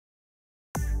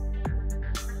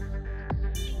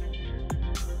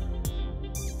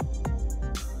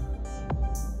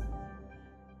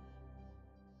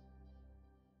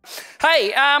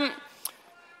Hey,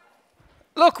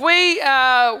 look, we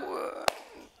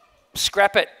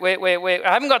scrap it. I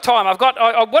haven't got time.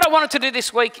 What I wanted to do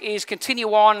this week is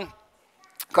continue on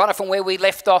kind of from where we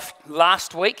left off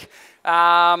last week.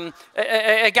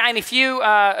 Again, if you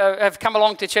have come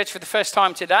along to church for the first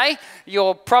time today,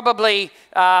 you're probably,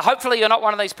 hopefully you're not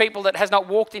one of these people that has not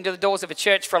walked into the doors of a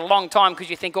church for a long time because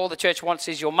you think all the church wants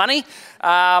is your money.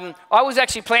 I was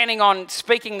actually planning on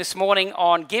speaking this morning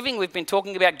on giving. We've been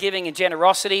talking about giving and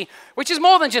generosity, which is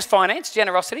more than just finance.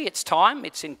 Generosity, it's time,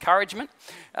 it's encouragement,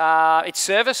 it's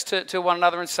service to one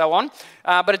another and so on.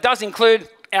 But it does include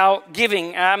our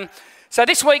giving. So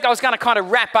this week I was going to kind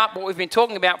of wrap up what we've been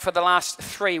talking about for the last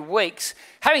 3 weeks.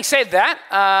 Having said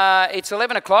that, it's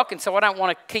 11 o'clock, and so I don't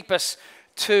want to keep us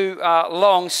too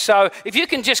long. So if you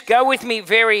can just go with me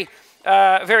very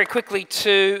quickly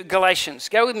to Galatians.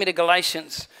 Go with me to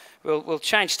Galatians. We'll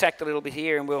change tact a little bit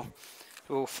here, and we'll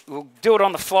do it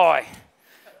on the fly.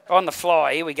 On the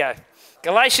fly. Here we go.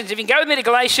 Galatians. If you can go with me to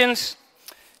Galatians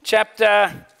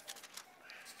chapter.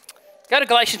 Go to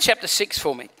Galatians chapter 6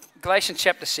 for me. Galatians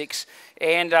chapter 6.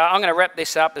 And I'm going to wrap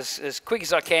this up as quick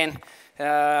as I can.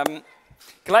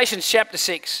 Galatians chapter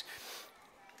 6.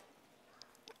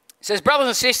 It says, brothers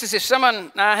and sisters, if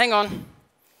someone... hang on.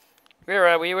 Where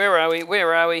are we?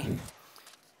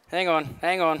 Hang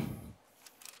on.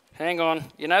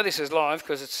 You know this is live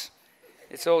because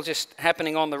it's all just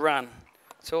happening on the run.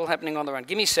 It's all happening on the run.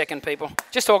 Give me a second, people.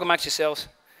 Just talk amongst yourselves.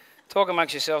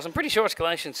 I'm pretty sure it's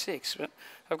Galatians 6, but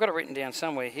I've got it written down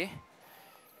somewhere here.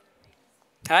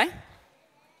 Hey?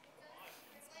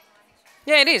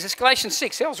 Yeah, it is. It's Galatians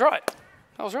 6. I was right.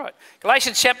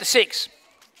 Galatians chapter 6.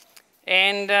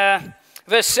 And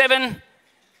verse 7,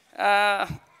 8,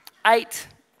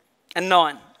 and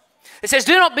 9. It says,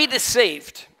 do not be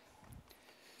deceived.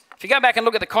 If you go back and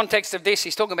look at the context of this,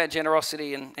 he's talking about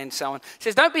generosity and so on. It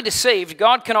says, don't be deceived.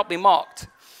 God cannot be mocked.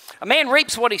 A man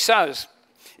reaps what he sows.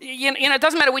 You know, it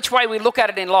doesn't matter which way we look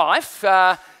at it in life.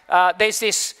 There's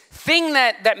this thing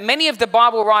that many of the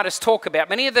Bible writers talk about.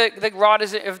 Many of the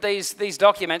writers of these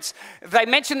documents, they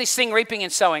mention this thing, reaping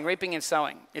and sowing,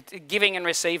 giving and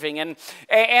receiving. And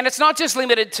it's not just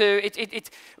limited to,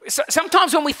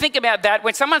 sometimes when we think about that,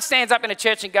 when someone stands up in a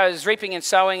church and goes reaping and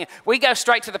sowing, we go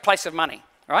straight to the place of money,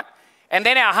 right? And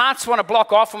then our hearts want to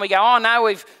block off and we go, oh no,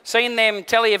 we've seen them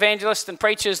televangelists and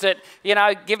preachers that, you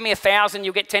know, give me 1,000,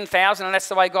 you'll get 10,000, and that's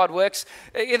the way God works.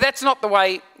 That's not the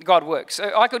way God works.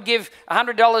 I could give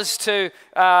 $100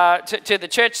 to the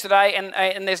church today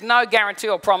and there's no guarantee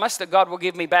or promise that God will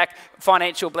give me back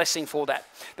financial blessing for that.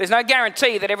 There's no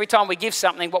guarantee that every time we give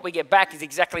something, what we get back is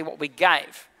exactly what we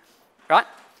gave, right?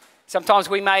 Sometimes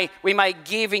we may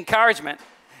give encouragement.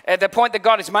 The point that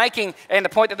God is making and the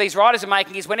point that these writers are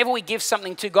making is whenever we give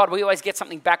something to God, we always get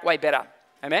something back way better.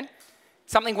 Amen?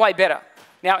 Something way better.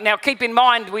 Now keep in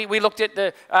mind, we looked at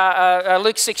the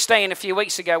Luke 16 a few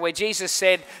weeks ago where Jesus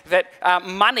said that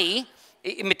money,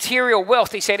 material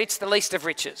wealth, he said it's the least of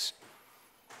riches.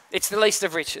 It's the least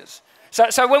of riches.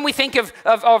 So when we think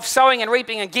of sowing and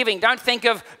reaping and giving, don't think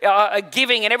of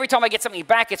giving and every time I get something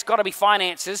back, it's got to be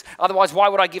finances. Otherwise, why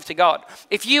would I give to God?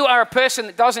 If you are a person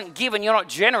that doesn't give and you're not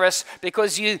generous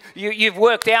because you've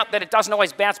worked out that it doesn't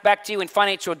always bounce back to you in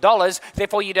financial dollars,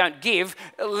 therefore you don't give,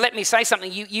 let me say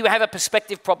something. You have a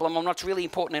perspective problem on what's really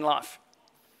important in life.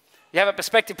 You have a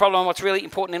perspective problem on what's really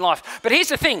important in life. But here's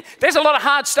the thing. There's a lot of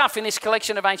hard stuff in this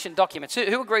collection of ancient documents.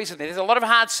 Who agrees with me? There's a lot of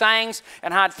hard sayings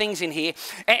and hard things in here.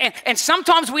 And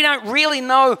sometimes we don't really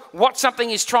know what something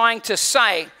is trying to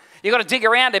say. You've got to dig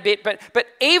around a bit. But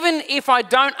even if I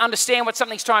don't understand what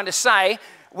something's trying to say,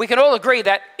 we can all agree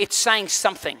that it's saying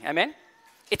something. Amen?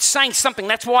 It's saying something.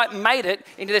 That's why it made it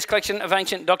into this collection of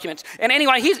ancient documents. And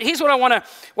anyway, here's what I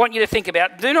want you to think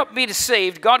about. Do not be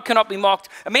deceived. God cannot be mocked.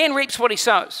 A man reaps what he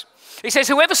sows. He says,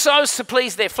 whoever sows to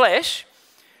please their flesh,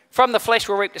 from the flesh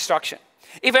will reap destruction.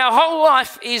 If our whole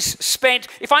life is spent,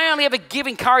 if I only ever give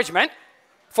encouragement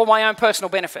for my own personal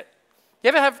benefit. You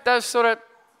ever have those sort of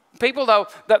people?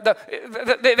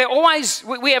 They're always,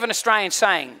 we have an Australian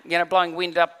saying, you know, blowing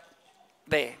wind up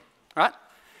there, right?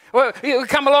 Well, you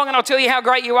come along and I'll tell you how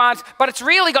great you are, but it's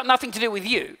really got nothing to do with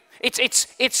you.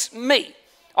 It's me.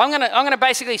 I'm gonna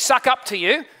basically suck up to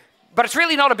you, but it's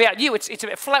really not about you. It's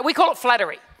about we call it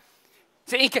flattery.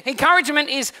 So encouragement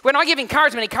is, when I give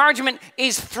encouragement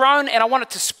is thrown and I want it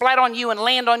to splat on you and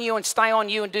land on you and stay on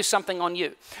you and do something on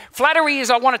you. Flattery is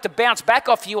I want it to bounce back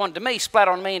off you onto me, splat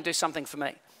on me and do something for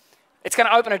me. It's going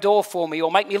to open a door for me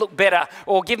or make me look better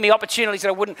or give me opportunities that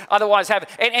I wouldn't otherwise have.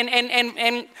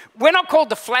 And we're not called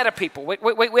to flatter people.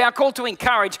 We are called to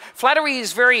encourage. Flattery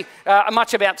is very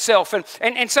much about self.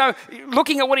 And so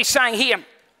looking at what he's saying here,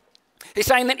 He's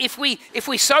saying that if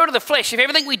we sow to the flesh, if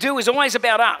everything we do is always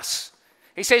about us,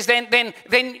 he says, then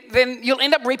you'll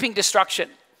end up reaping destruction.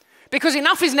 Because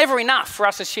enough is never enough for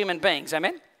us as human beings,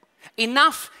 amen?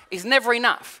 Enough is never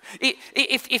enough.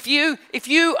 If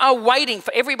you are waiting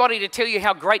for everybody to tell you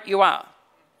how great you are,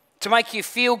 to make you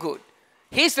feel good,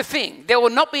 here's the thing. There will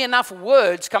not be enough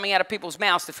words coming out of people's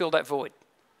mouths to fill that void.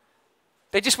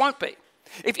 There just won't be.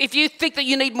 If you think that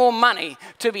you need more money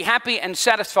to be happy and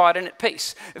satisfied and at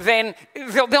peace, then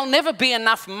there'll never be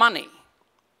enough money.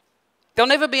 There'll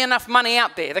never be enough money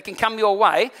out there that can come your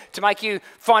way to make you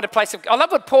find a place of... I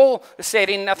love what Paul said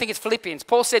in, I think it's Philippians.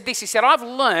 Paul said this. He said, I've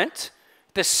learnt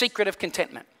the secret of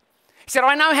contentment. He said,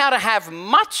 I know how to have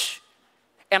much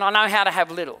and I know how to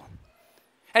have little.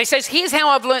 And he says, here's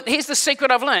the secret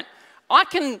I've learnt. I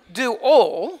can do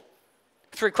all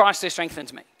through Christ who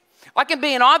strengthens me. I can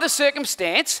be in either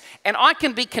circumstance and I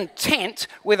can be content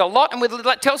with a lot and with little.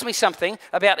 That tells me something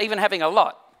about even having a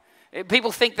lot.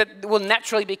 People think that we'll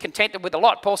naturally be contented with a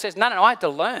lot. Paul says, no, I had to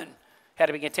learn how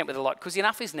to be content with a lot because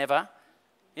enough is never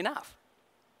enough.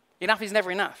 Enough is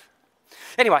never enough.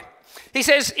 Anyway, he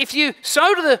says, if you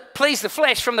sow to please the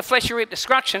flesh, from the flesh you reap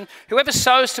destruction. Whoever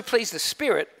sows to please the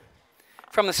Spirit,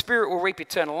 from the Spirit will reap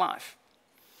eternal life.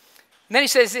 And then he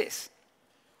says this,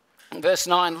 in verse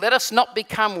 9, let us not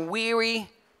become weary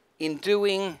in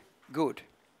doing good.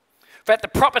 For at the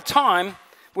proper time,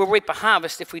 we'll reap a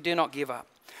harvest if we do not give up.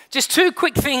 Just two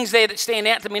quick things there that stand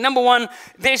out to me. Number one,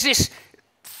 there's this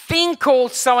thing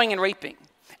called sowing and reaping.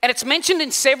 And it's mentioned in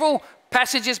several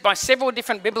passages by several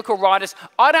different biblical writers.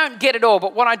 I don't get it all,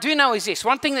 but what I do know is this.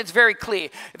 One thing that's very clear.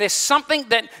 There's something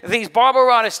that these Bible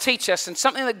writers teach us and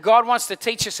something that God wants to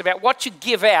teach us about what you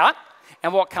give out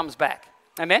and what comes back.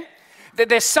 Amen?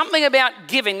 There's something about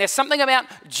giving. There's something about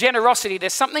generosity.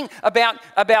 There's something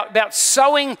about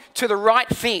sowing to the right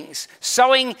things,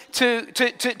 sowing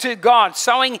to God,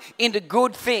 sowing into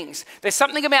good things. There's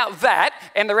something about that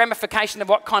and the ramification of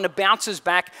what kind of bounces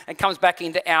back and comes back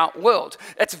into our world.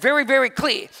 It's very, very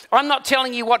clear. I'm not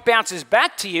telling you what bounces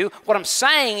back to you. What I'm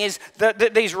saying is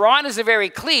that these writers are very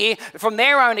clear from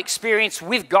their own experience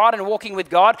with God and walking with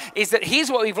God is that here's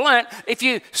what we've learned. If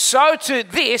you sow to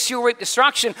this, you'll reap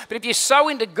destruction. But if you sow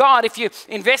into God, if you're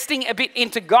investing a bit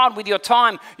into God with your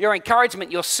time, your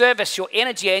encouragement, your service, your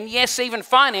energy, and yes, even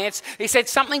finance, he said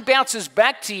something bounces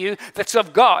back to you that's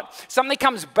of God. Something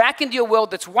comes back into your world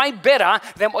that's way better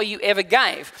than what you ever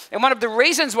gave. And one of the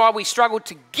reasons why we struggle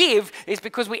to give is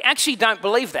because we actually don't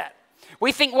believe that.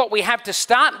 We think what we have to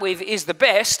start with is the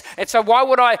best, and so why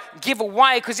would I give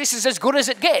away because this is as good as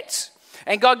it gets?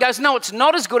 And God goes, no, it's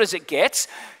not as good as it gets.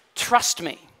 Trust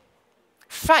me.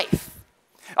 Faith.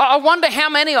 I wonder how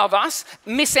many of us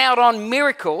miss out on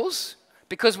miracles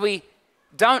because we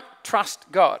don't trust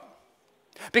God.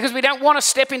 Because we don't want to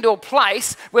step into a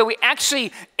place where we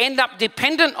actually end up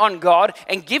dependent on God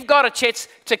and give God a chance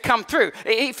to come through.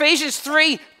 Ephesians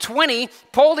 3:20,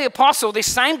 Paul the Apostle,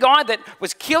 this same guy that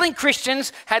was killing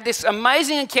Christians, had this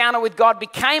amazing encounter with God,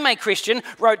 became a Christian,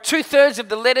 wrote 2/3 of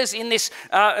the letters in this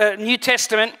New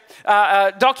Testament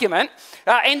document,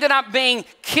 ended up being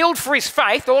killed for his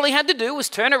faith. All he had to do was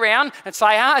turn around and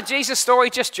say, Jesus' story,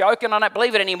 just joking, I don't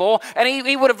believe it anymore. And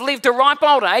he would have lived a ripe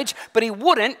old age, but he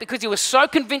wouldn't because he was so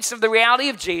convinced of the reality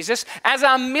of Jesus, as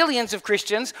are millions of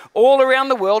Christians all around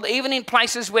the world, even in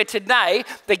places where today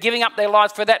they're giving up their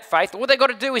lives for that faith. All they've got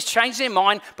to do is change their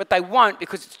mind, but they won't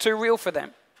because it's too real for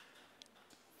them.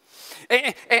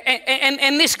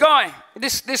 And this guy,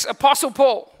 this Apostle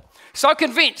Paul, so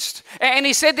convinced. And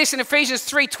he said this in Ephesians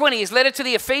 3:20, his letter to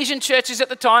the Ephesian churches at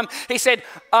the time. He said,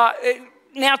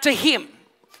 now to him,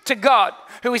 to God,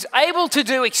 who is able to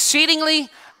do exceedingly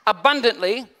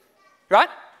abundantly, right?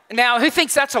 Now, who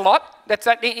thinks that's a lot? That's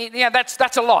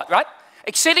a lot, right?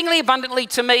 Exceedingly abundantly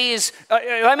to me is,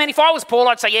 if I was Paul,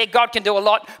 I'd say, yeah, God can do a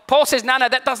lot. Paul says, no,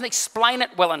 that doesn't explain it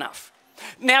well enough.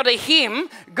 Now to him,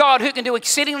 God, who can do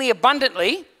exceedingly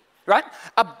abundantly, right?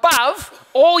 Above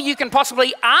all you can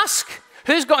possibly ask.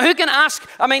 Who can ask?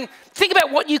 Think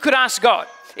about what you could ask God.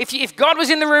 If God was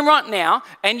in the room right now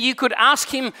and you could ask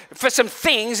him for some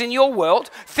things in your world,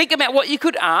 think about what you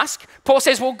could ask. Paul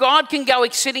says, well, God can go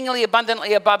exceedingly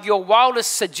abundantly above your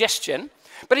wildest suggestion,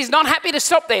 but he's not happy to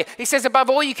stop there. He says, above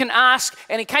all you can ask,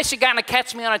 and in case you're going to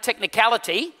catch me on a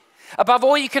technicality, above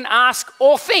all you can ask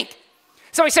or think.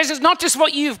 So he says it's not just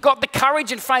what you've got the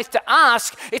courage and faith to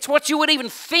ask, it's what you would even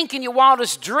think in your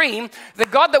wildest dream. The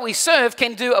God that we serve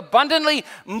can do abundantly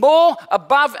more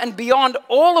above and beyond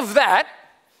all of that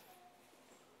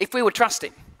if we would trust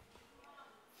him.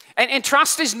 And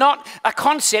trust is not a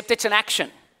concept, it's an action.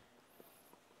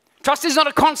 Trust is not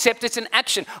a concept, it's an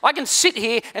action. I can sit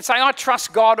here and say, I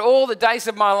trust God all the days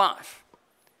of my life.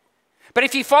 But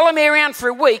if you follow me around for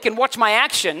a week and watch my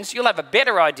actions, you'll have a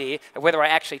better idea of whether I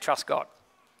actually trust God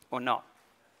or not.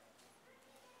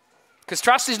 Because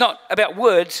trust is not about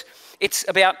words, it's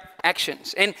about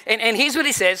actions. And here's what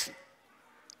he says.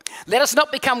 Let us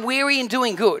not become weary in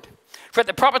doing good, for at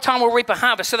the proper time we'll reap a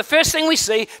harvest. So the first thing we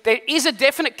see, there is a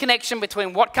definite connection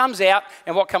between what comes out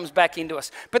and what comes back into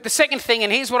us. But the second thing,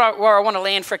 and here's where I want to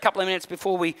land for a couple of minutes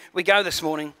before we go this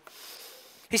morning.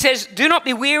 He says, do not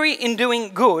be weary in doing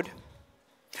good,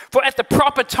 for at the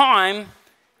proper time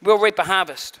we'll reap a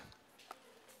harvest.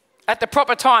 At the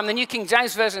proper time, the New King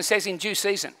James Version says in due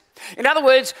season. In other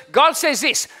words, God says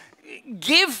this,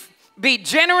 be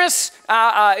generous,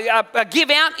 give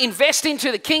out, invest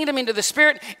into the kingdom, into the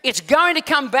Spirit. It's going to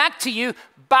come back to you,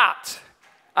 but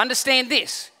understand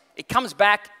this, it comes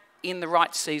back in the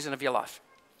right season of your life.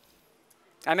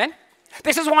 Amen?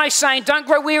 This is why he's saying don't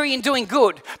grow weary in doing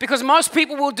good, because most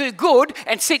people will do good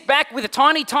and sit back with a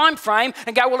tiny time frame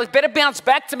and go, well, it better bounce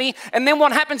back to me. And then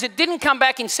what happens? It didn't come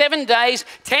back in 7 days,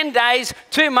 10 days,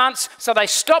 2 months. So they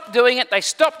stop doing it. They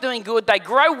stop doing good. They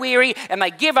grow weary and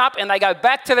they give up and they go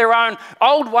back to their own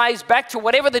old ways, back to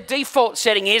whatever the default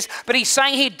setting is. But he's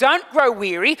saying here, don't grow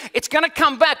weary. It's going to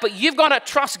come back, but you've got to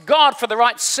trust God for the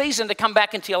right season to come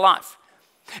back into your life.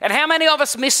 And how many of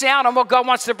us miss out on what God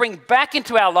wants to bring back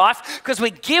into our life because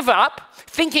we give up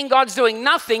thinking God's doing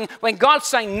nothing when God's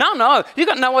saying, no, you've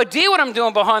got no idea what I'm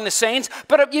doing behind the scenes,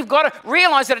 but you've got to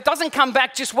realize that it doesn't come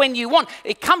back just when you want.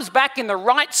 It comes back in the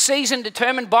right season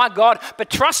determined by God, but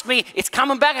trust me, it's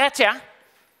coming back at you.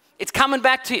 It's coming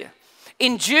back to you.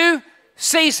 In due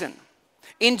season.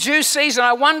 In due season,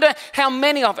 I wonder how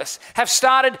many of us have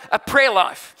started a prayer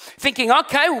life thinking,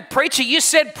 okay, well, preacher, you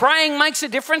said praying makes a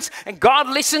difference and God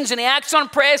listens and he acts on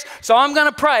prayers, so I'm going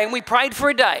to pray. And we prayed for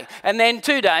a day and then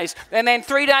 2 days and then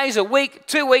 3 days, a week,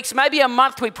 2 weeks, maybe a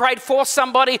month. We prayed for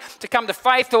somebody to come to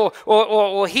faith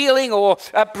or healing or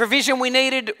a provision we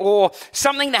needed or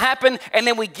something to happen, and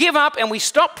then we give up and we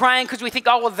stop praying because we think,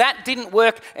 oh, well, that didn't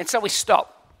work, and so we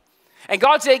stop. And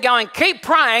God's there going, keep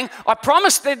praying. I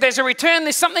promise that there's a return.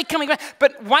 There's something coming back.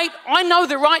 But wait, I know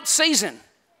the right season.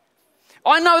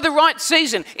 I know the right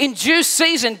season. In due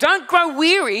season, don't grow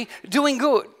weary doing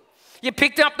good. You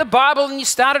picked up the Bible and you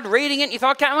started reading it. You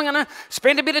thought, okay, I'm going to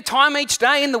spend a bit of time each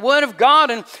day in the Word of God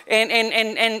and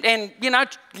you know,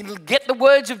 get the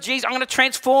words of Jesus. I'm going to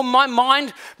transform my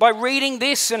mind by reading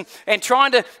this and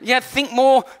trying to think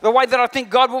more the way that I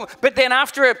think God will. But then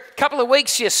after a couple of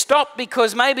weeks, you stop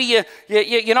because maybe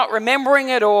you're not remembering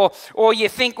it, or you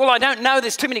think, well, I don't know.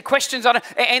 There's too many questions.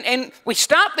 And we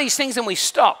start these things and we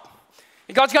stop.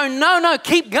 God's going, no,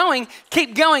 keep going.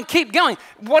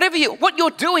 What you're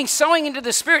doing, sowing into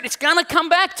the Spirit, it's going to come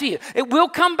back to you. It will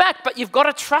come back, but you've got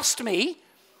to trust me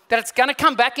that it's going to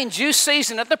come back in due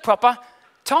season at the proper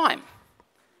time.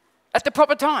 At the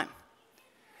proper time.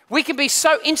 We can be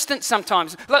so instant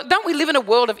sometimes. Don't we live in a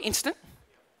world of instant?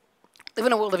 Live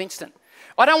in a world of instant.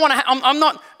 I don't want to, I'm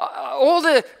not, all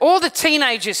the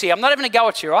teenagers here, I'm not even going to go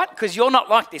at you, right? Because you're not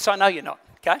like this. I know you're not,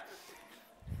 okay?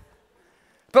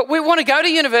 But we want to go to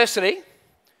university.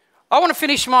 I want to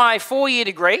finish my 4-year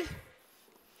degree.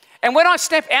 And when I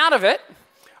step out of it,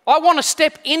 I want to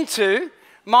step into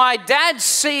my dad's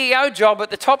CEO job at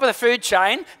the top of the food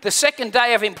chain, the second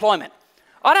day of employment.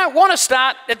 I don't want to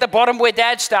start at the bottom where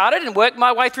Dad started and work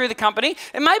my way through the company.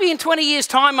 And maybe in 20 years'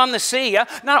 time, I'm the CEO.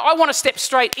 No, I want to step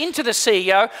straight into the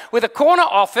CEO with a corner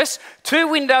office, 2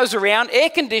 windows around, air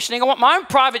conditioning. I want my own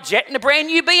private jet and a brand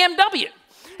new BMW.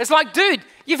 It's like, dude,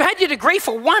 you've had your degree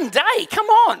for 1 day. Come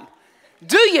on.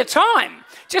 Do your time.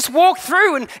 Just walk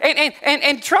through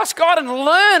and trust God and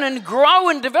learn and grow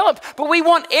and develop. But we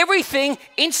want everything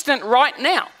instant right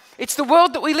now. It's the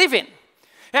world that we live in.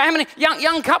 Now, how many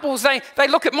young couples, might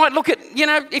look at,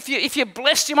 if you're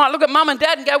blessed, you might look at mum and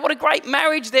dad and go, what a great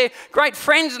marriage. They're great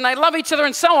friends and they love each other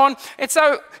and so on. And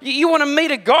so you want to meet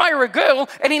a guy or a girl,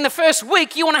 and in the first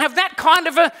week, you want to have that kind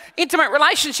of an intimate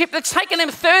relationship that's taken them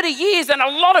 30 years and a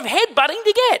lot of headbutting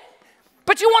to get.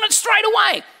 But you want it straight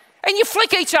away. And you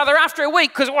flick each other after a week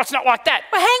because, well, it's not like that.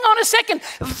 But hang on a second.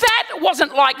 That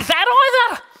wasn't like that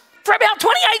either for about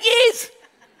 28 years.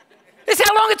 That's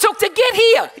how long it took to get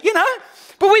here,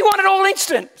 But we want it all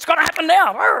instant. It's got to happen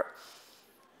now.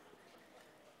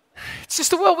 It's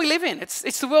just the world we live in.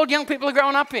 It's the world young people are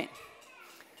growing up in.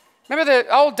 Remember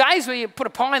the old days where you put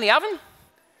a pie in the oven?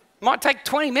 It might take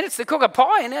 20 minutes to cook a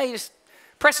pie, and now you just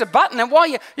press a button, and while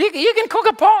you can cook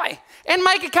a pie and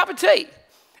make a cup of tea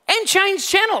and change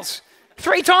channels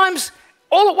 3 times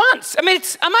all at once. I mean,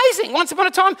 it's amazing. Once upon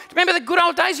a time, remember the good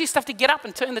old days? You used to have to get up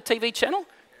and turn the TV channel.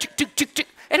 tick, tick, tick, tick.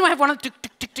 Anyone have one of the tick,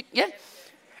 tick, tick, tick? Yeah?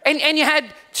 And you had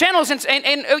channels, and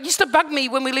it used to bug me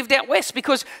when we lived out west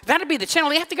because that'd be the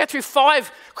channel. You have to go through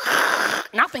 5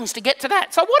 nothings to get to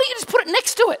that. So why don't you just put it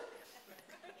next to it?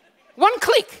 1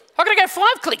 click. I've got to go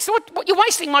 5 clicks. So what you're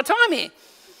wasting my time here.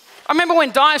 I remember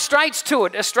when Dire Straits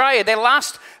toured Australia, their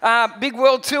last big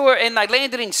world tour, and they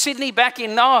landed in Sydney back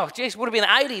in, would have been the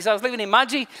 80s. I was living in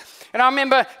Mudgee, and I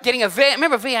remember getting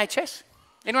remember VHS?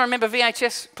 Anyone remember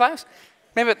VHS players?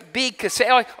 Remember the big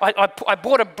cassette? I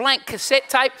bought a blank cassette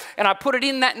tape and I put it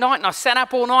in that night and I sat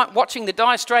up all night watching the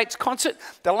Dire Straits concert.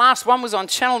 The last one was on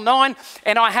Channel 9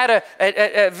 and I had a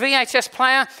VHS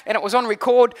player and it was on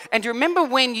record. And do you remember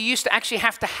when you used to actually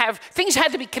have things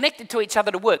had to be connected to each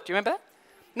other to work? Do you remember that?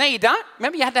 No, you don't.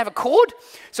 Remember you had to have a cord?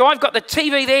 So I've got the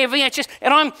TV there, VHS,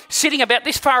 and I'm sitting about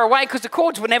this far away because the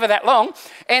cords were never that long.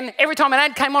 And every time an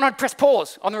ad came on, I'd press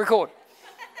pause on the record.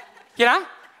 You know?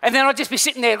 And then I'd just be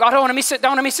sitting there, I don't want to miss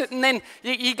it. And then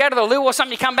you go to the loo or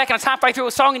something, you come back and it's halfway through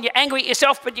a song and you're angry at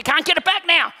yourself, but you can't get it back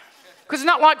now. Because it's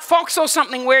not like Fox or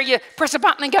something where you press a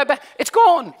button and go back. It's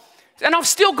gone. And I've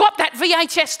still got that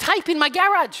VHS tape in my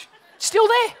garage. Still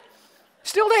there.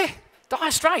 Still there.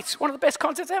 Dire Straits, one of the best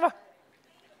concerts ever.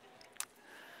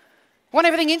 Want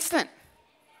everything instant.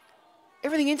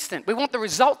 Everything instant. We want the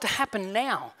result to happen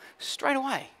now, straight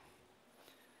away.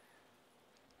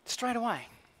 Straight away.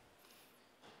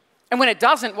 And when it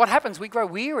doesn't, what happens? We grow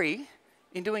weary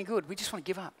in doing good. We just want to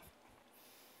give up.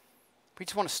 We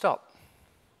just want to stop.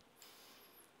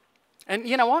 And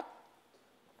you know what?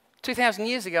 2,000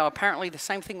 years ago, apparently the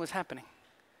same thing was happening.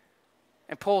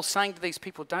 And Paul's saying to these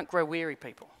people, don't grow weary,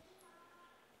 people.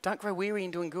 Don't grow weary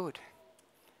in doing good.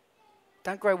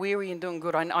 Don't grow weary in doing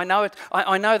good. I know it.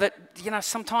 I know that,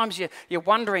 sometimes you're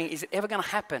wondering, is it ever going to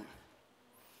happen?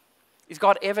 Is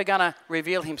God ever going to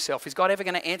reveal himself? Is God ever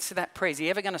going to answer that prayer? Is he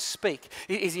ever going to speak?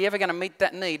 Is he ever going to meet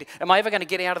that need? Am I ever going to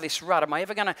get out of this rut? Am I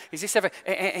ever going to, is this ever,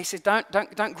 and he says,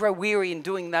 don't grow weary in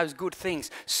doing those good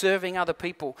things, serving other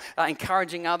people,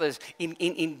 encouraging others,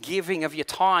 in giving of your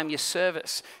time, your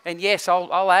service. And yes,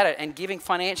 I'll add it, and giving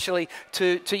financially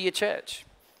to your church.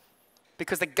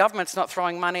 Because the government's not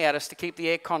throwing money at us to keep the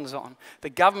air cons on. The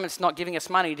government's not giving us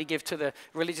money to give to the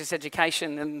religious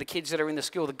education and the kids that are in the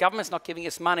school. The government's not giving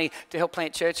us money to help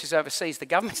plant churches overseas. The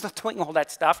government's not doing all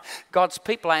that stuff. God's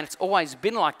people, and it's always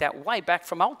been like that way back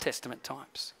from Old Testament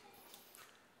times.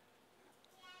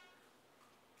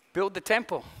 Build the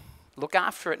temple. Look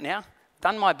after it now.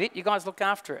 Done my bit, you guys look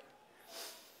after it.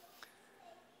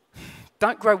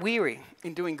 Don't grow weary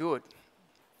in doing good.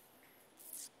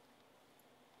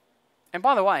 And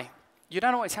by the way, you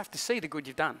don't always have to see the good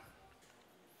you've done.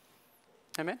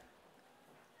 Amen?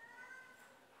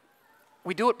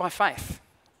 We do it by faith.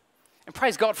 And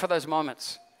praise God for those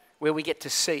moments where we get to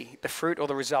see the fruit or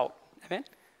the result. Amen?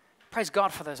 Praise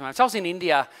God for those moments. I was in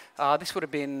India, this would have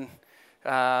been,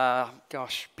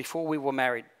 before we were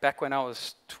married, back when I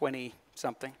was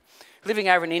 20-something. Living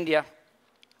over in India.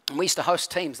 And we used to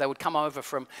host teams. They would come over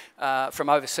from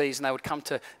overseas and they would come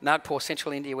to Nagpur,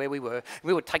 central India, where we were.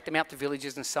 We would take them out to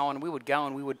villages and so on. And we would go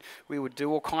and we would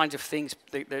do all kinds of things.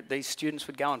 These students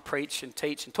would go and preach and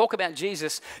teach and talk about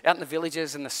Jesus out in the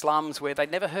villages and the slums where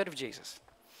they'd never heard of Jesus.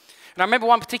 And I remember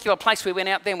one particular place we went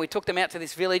out there and we took them out to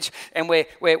this village and we're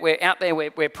out there,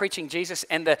 we're preaching Jesus.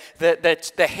 And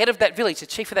the head of that village, the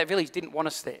chief of that village, didn't want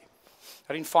us there.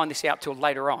 I didn't find this out till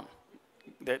later on.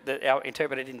 Our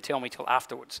interpreter didn't tell me till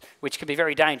afterwards, which can be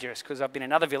very dangerous because I've been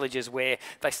in other villages where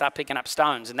they start picking up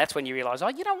stones, and that's when you realise,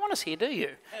 you don't want us here, do you?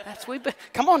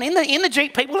 Come on, in the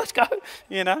Jeep, people, let's go.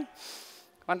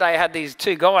 One day I had these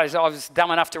 2 guys. I was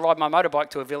dumb enough to ride my motorbike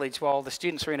to a village while the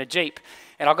students were in a Jeep,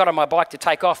 and I got on my bike to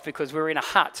take off because we were in a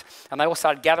hut, and they all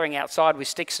started gathering outside with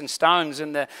sticks and stones,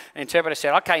 and the interpreter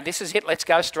said, okay, this is it, let's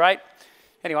go straight.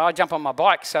 Anyway, I jump on my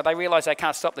bike, so they realise they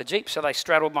can't stop the Jeep, so they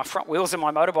straddle my front wheels of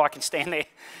my motorbike and stand there.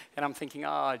 And I'm thinking,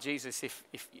 oh, Jesus, if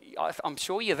I'm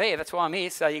sure you're there, that's why I'm here,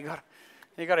 so you got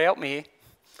to help me here.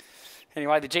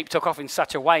 Anyway, the Jeep took off in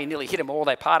such a way, nearly hit them all,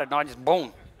 they parted, and I just,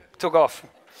 boom, took off.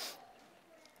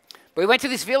 But we went to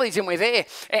this village and we're there,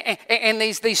 and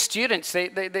these students, there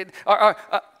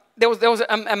was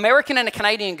an American and a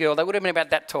Canadian girl. They would have been about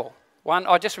that tall.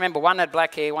 I just remember one had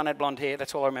black hair, one had blonde hair.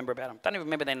 That's all I remember about them. Don't even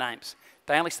remember their names.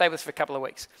 They only stayed with us for a couple of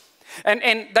weeks.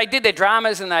 And they did their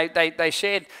dramas and they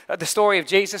shared the story of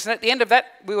Jesus. And at the end of that,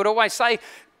 we would always say,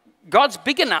 God's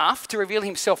big enough to reveal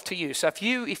himself to you. So if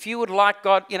you would like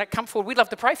God, come forward. We'd love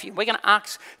to pray for you. We're going to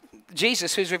ask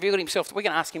Jesus who's revealed himself. We're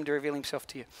going to ask him to reveal himself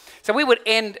to you. So we would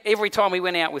end every time we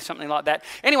went out with something like that.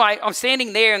 Anyway, I'm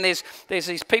standing there and there's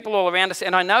these people all around us,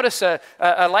 and I notice a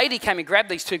lady came and grabbed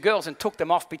these two girls and took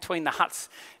them off between the huts.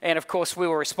 And of course we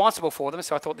were responsible for them,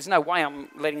 so I thought there's no way I'm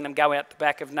letting them go out the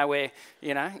back of nowhere,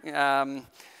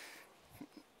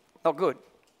 not good.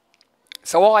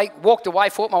 So I walked away,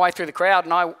 fought my way through the crowd,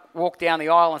 and I walked down the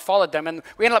aisle and followed them. And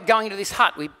we ended up going into this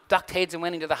hut. We ducked heads and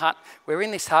went into the hut. We're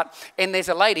in this hut, and there's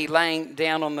a lady laying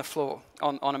down on the floor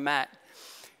on a mat.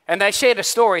 And they shared a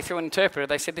story through an interpreter.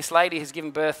 They said this lady has given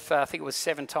birth, I think it was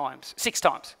 6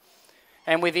 times.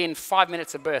 And within 5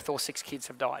 minutes of birth, all 6 kids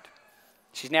have died.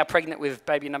 She's now pregnant with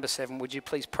baby number 7. Would you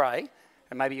please pray?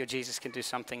 And maybe your Jesus can do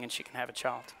something and she can have a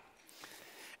child.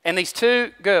 And these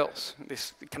two girls,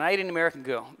 this Canadian-American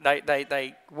girl,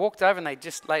 they walked over and they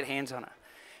just laid hands on her.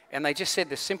 And they just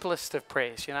said the simplest of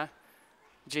prayers,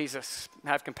 Jesus,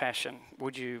 have compassion.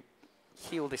 Would you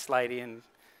heal this lady and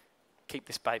keep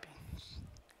this baby?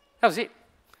 That was it.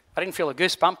 I didn't feel a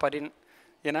goosebump. I didn't,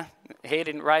 hair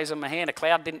didn't raise on my hand. A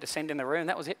cloud didn't descend in the room.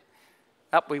 That was it.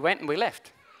 Up we went and we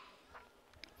left.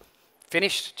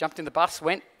 Finished, jumped in the bus,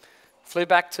 went. Flew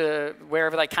back to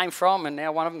wherever they came from, and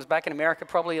now one of them's back in America,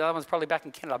 probably the other one's probably back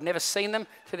in Canada. I've never seen them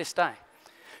to this day.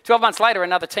 12 months later,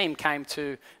 another team came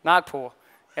to Nagpur,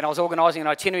 and I was organising an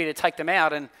itinerary to take them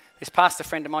out, and this pastor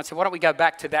friend of mine said, why don't we go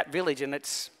back to that village and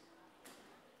let's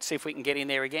see if we can get in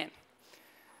there again.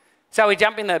 So we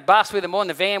jump in the bus with them or in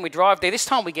the van, we drive there. This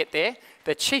time we get there,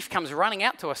 the chief comes running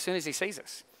out to us as soon as he sees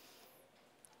us.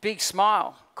 Big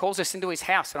smile, calls us into his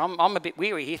house. And I'm a bit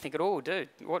weary here thinking, oh, dude,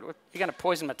 what you going to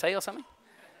poison my tea or something?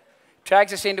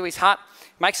 Drags us into his hut,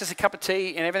 makes us a cup of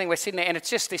tea and everything. We're sitting there and it's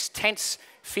just this tense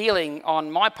feeling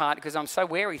on my part because I'm so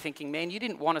wary thinking, man, you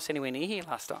didn't want us anywhere near here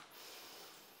last time.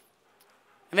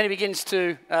 And then he begins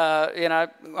to,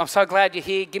 I'm so glad you're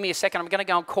here. Give me a second. I'm going to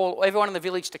go and call everyone in the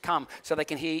village to come so they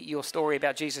can hear your story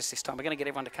about Jesus this time. We're going to get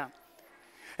everyone to come.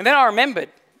 And then I remembered,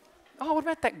 oh, what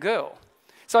about that girl?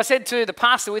 So I said to the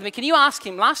pastor with me, can you ask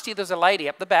him, last year there was a lady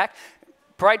up the back,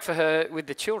 prayed for her with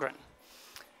the children.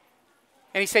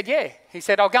 And he said, yeah. He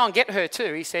said, I'll go and get her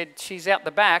too. He said, she's out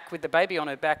the back with the baby on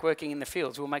her back working in the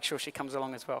fields. We'll make sure she comes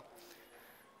along as well.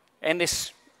 And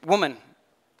this woman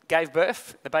gave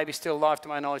birth. The baby's still alive to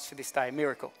my knowledge to this day, a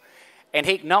miracle. And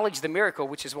he acknowledged the miracle,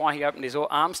 which is why he opened his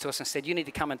arms to us and said, you need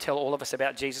to come and tell all of us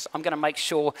about Jesus. I'm going to make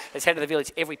sure, as head of the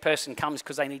village, every person comes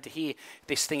because they need to hear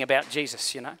this thing about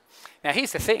Jesus, Now,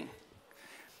 here's the thing.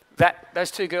 Those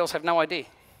two girls have no idea.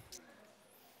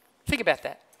 Think about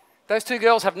that. Those two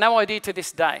girls have no idea to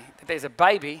this day that there's a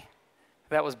baby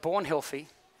that was born healthy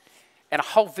and a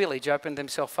whole village opened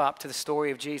themselves up to the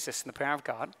story of Jesus and the power of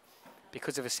God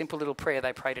because of a simple little prayer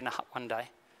they prayed in a hut one day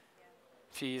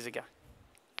a few years ago.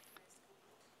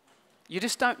 You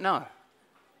just don't know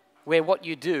where what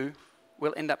you do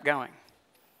will end up going.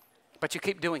 But you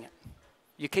keep doing it.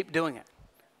 You keep doing it.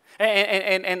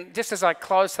 And just as I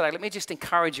close today, let me just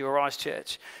encourage you, Arise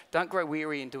Church. Don't grow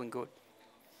weary in doing good.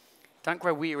 Don't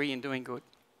grow weary in doing good.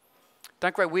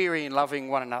 Don't grow weary in loving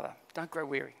one another. Don't grow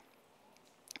weary.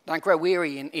 Don't grow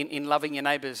weary in loving your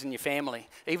neighbours and your family.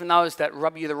 Even those that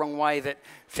rub you the wrong way, that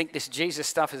think this Jesus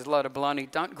stuff is a load of baloney.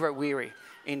 Don't grow weary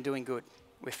in doing good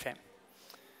with them.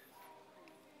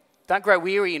 Don't grow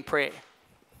weary in prayer.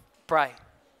 Pray.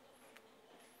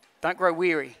 Don't grow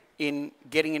weary in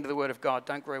getting into the Word of God.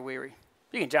 Don't grow weary.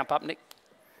 You can jump up, Nick.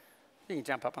 You can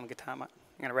jump up on the guitar, mate.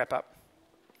 I'm going to wrap up.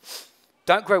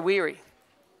 Don't grow weary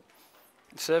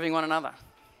in serving one another.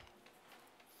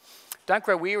 Don't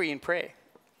grow weary in prayer.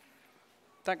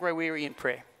 Don't grow weary in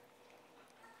prayer.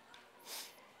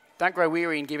 Don't grow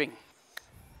weary in giving.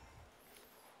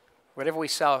 Whatever we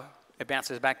sow, it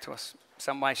bounces back to us.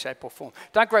 Some way, shape or form.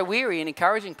 Don't grow weary in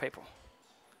encouraging people.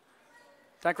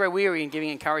 Don't grow weary in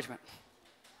giving encouragement.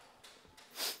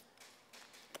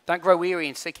 Don't grow weary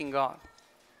in seeking God.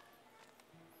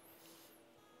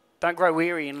 Don't grow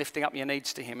weary in lifting up your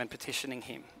needs to Him and petitioning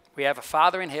Him. We have a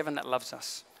Father in heaven that loves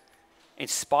us in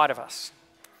spite of us.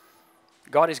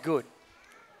 God is good,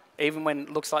 even when it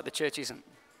looks like the church isn't.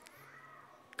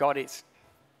 God is.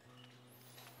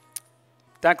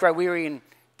 Don't grow weary in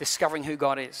discovering who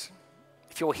God is.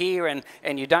 If you're here and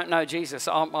you don't know Jesus,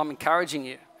 I'm encouraging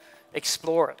you.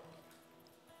 Explore it.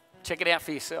 Check it out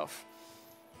for yourself.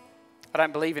 I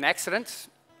don't believe in accidents,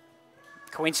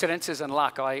 coincidences and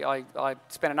luck. I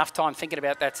spent enough time thinking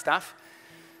about that stuff.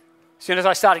 As soon as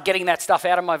I started getting that stuff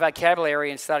out of my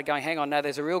vocabulary and started going, hang on, no,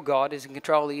 there's a real God who's in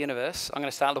control of the universe. I'm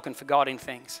going to start looking for God in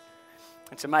things.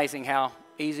 It's amazing how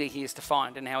easy He is to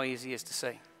find and how easy He is to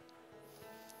see.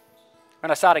 When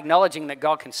I start acknowledging that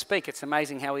God can speak, it's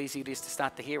amazing how easy it is to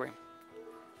start to hear Him.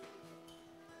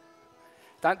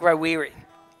 Don't grow weary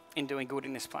in doing good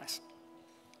in this place.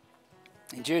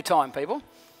 In due time, people.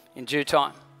 In due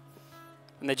time.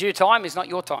 And the due time is not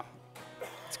your time.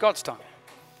 It's God's time.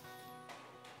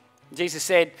 Jesus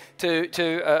said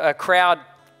to a crowd,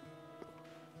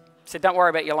 said, don't worry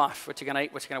about your life, what you're going to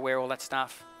eat, what you're going to wear, all that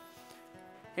stuff.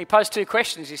 He posed two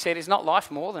questions. He said, is not life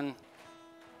more than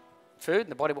food and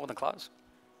the body more than clothes?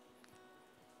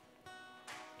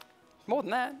 More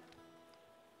than that.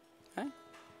 Okay? And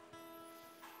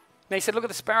he said, look at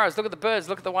the sparrows, look at the birds,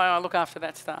 look at the way I look after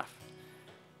that stuff.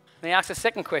 And he asked a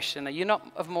second question, are you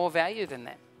not of more value than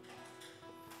that?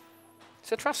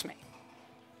 So trust me.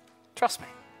 Trust me.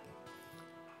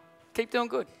 Keep doing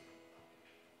good.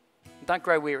 Don't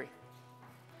grow weary.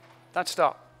 Don't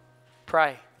stop.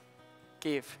 Pray,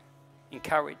 give,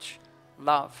 encourage,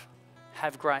 love,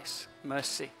 have grace,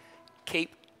 mercy.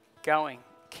 Keep going.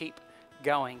 Keep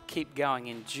going. Keep going.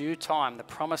 In due time, the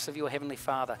promise of your Heavenly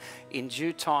Father, in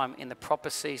due time, in the proper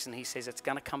season, He says it's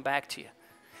going to come back to you.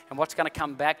 And what's going to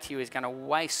come back to you is going to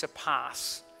way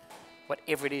surpass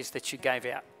whatever it is that you gave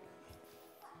out.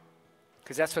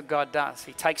 Because that's what God does.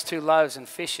 He takes 2 loaves and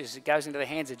fishes. It goes into the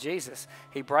hands of Jesus.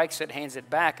 He breaks it, hands it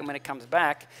back. And when it comes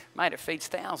back, mate, it feeds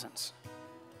thousands.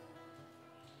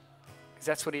 Because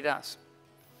that's what He does.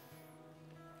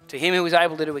 To Him who is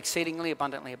able to do exceedingly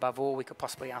abundantly above all we could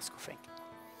possibly ask or think.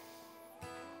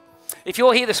 If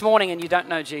you're here this morning and you don't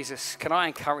know Jesus, can I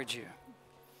encourage you?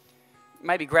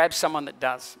 Maybe grab someone that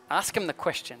does. Ask him the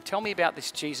question. Tell me about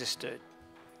this Jesus dude.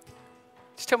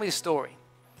 Just tell me the story.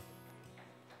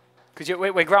 Because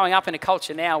we're growing up in a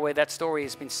culture now where that story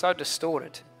has been so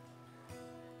distorted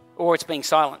or it's being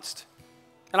silenced.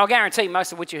 And I'll guarantee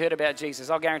most of what you heard about Jesus,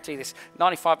 I'll guarantee this,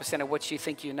 95% of what you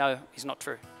think you know is not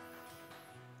true.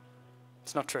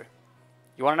 It's not true.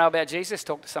 You want to know about Jesus?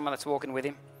 Talk to someone that's walking with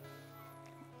Him.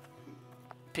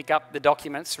 Pick up the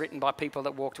documents written by people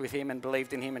that walked with Him and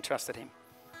believed in Him and trusted Him.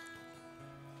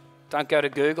 Don't go to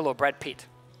Google or Brad Pitt.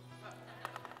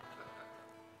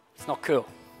 It's not cool.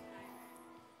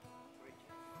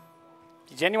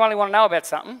 If you genuinely want to know about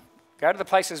something, go to the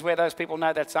places where those people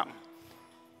know that's something.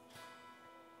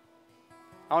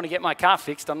 I want to get my car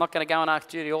fixed. I'm not going to go and ask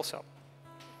Judy also.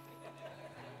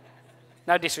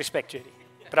 No disrespect, Judy,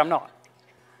 but I'm not.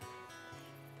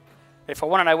 If I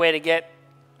want to know where to get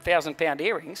 £1,000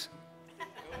 earrings,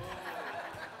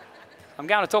 I'm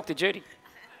going to talk to Judy.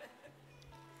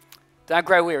 Don't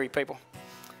grow weary, people,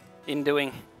 in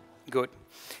doing good.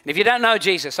 And if you don't know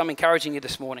Jesus, I'm encouraging you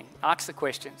this morning. Ask the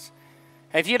questions.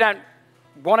 If you don't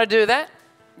want to do that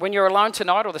when you're alone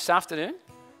tonight or this afternoon,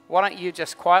 why don't you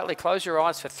just quietly close your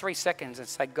eyes for 3 seconds and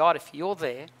say, God, if you're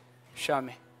there, show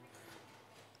me.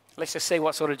 Let's just see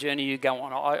what sort of journey you go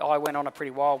on. I went on a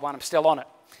pretty wild one. I'm still on it.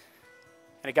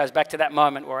 And it goes back to that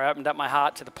moment where I opened up my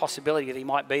heart to the possibility that He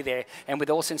might be there. And with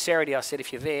all sincerity, I said,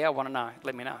 if you're there, I want to know.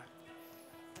 Let me know.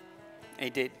 And He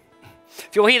did. If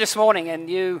you're here this morning and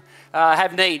you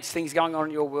have needs, things going on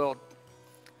in your world,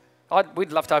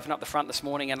 we'd love to open up the front this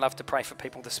morning and love to pray for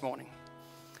people this morning.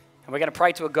 And we're going to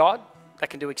pray to a God that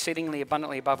can do exceedingly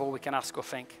abundantly above all we can ask or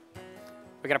think.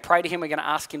 We're going to pray to Him. We're going to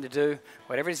ask Him to do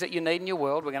whatever it is that you need in your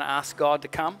world. We're going to ask God to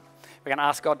come. We're going to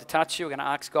ask God to touch you. We're going to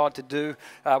ask God to do.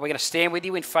 We're going to stand with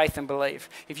you in faith and believe.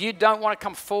 If you don't want to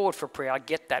come forward for prayer, I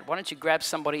get that. Why don't you grab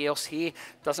somebody else here?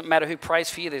 Doesn't matter who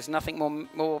prays for you. There's nothing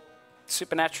more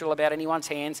supernatural about anyone's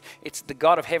hands. It's the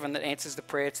God of heaven that answers the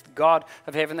prayer. It's the God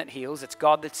of heaven that heals. It's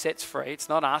God that sets free. It's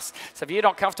not us. So if you're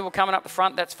not comfortable coming up the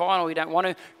front, that's fine, or you don't want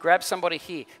to, grab somebody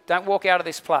here. Don't walk out of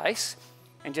this place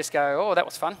and just go, oh, that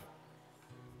was fun.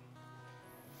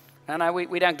 No,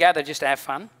 we don't gather just to have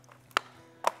fun.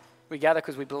 We gather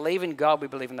because we believe in God. We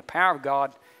believe in the power of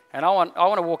God. And I want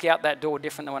to walk out that door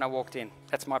different than when I walked in.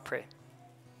 That's my prayer.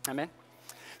 Amen.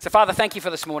 So, Father, thank you for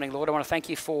this morning, Lord. I want to thank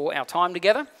you for our time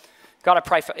together. God, I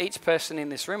pray for each person in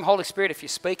this room. Holy Spirit, if you're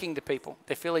speaking to people,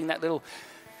 they're feeling that little...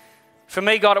 For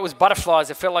me, God, it was butterflies.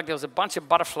 It felt like there was a bunch of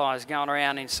butterflies going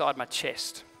around inside my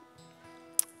chest.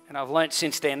 And I've learnt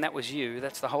since then that was you.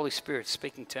 That's the Holy Spirit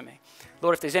speaking to me.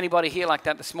 Lord, if there's anybody here like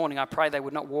that this morning, I pray they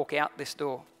would not walk out this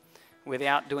door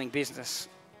without doing business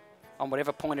on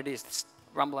whatever point it is that's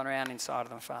rumbling around inside of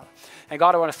them, Father. And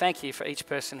God, I want to thank you for each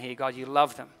person here. God, you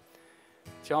love them.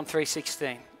 John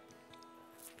 3:16.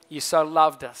 You so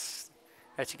loved us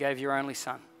that you gave your only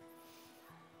Son,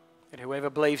 that whoever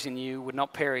believes in you would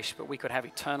not perish, but we could have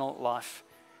eternal life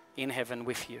in heaven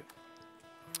with you.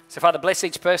 So, Father, bless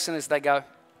each person as they go.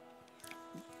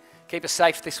 Keep us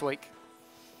safe this week.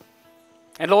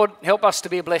 And Lord, help us to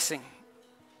be a blessing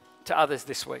to others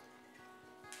this week.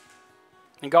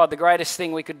 And God, the greatest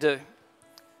thing we could do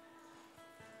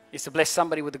is to bless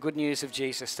somebody with the good news of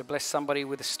Jesus, to bless somebody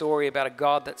with a story about a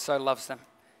God that so loves them,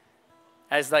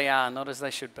 as they are, not as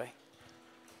they should be.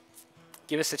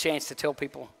 Give us a chance to tell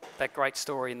people that great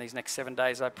story in these next 7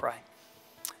 days, I pray.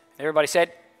 Everybody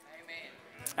said,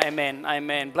 Amen. Amen.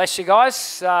 Amen. Bless you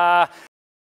guys.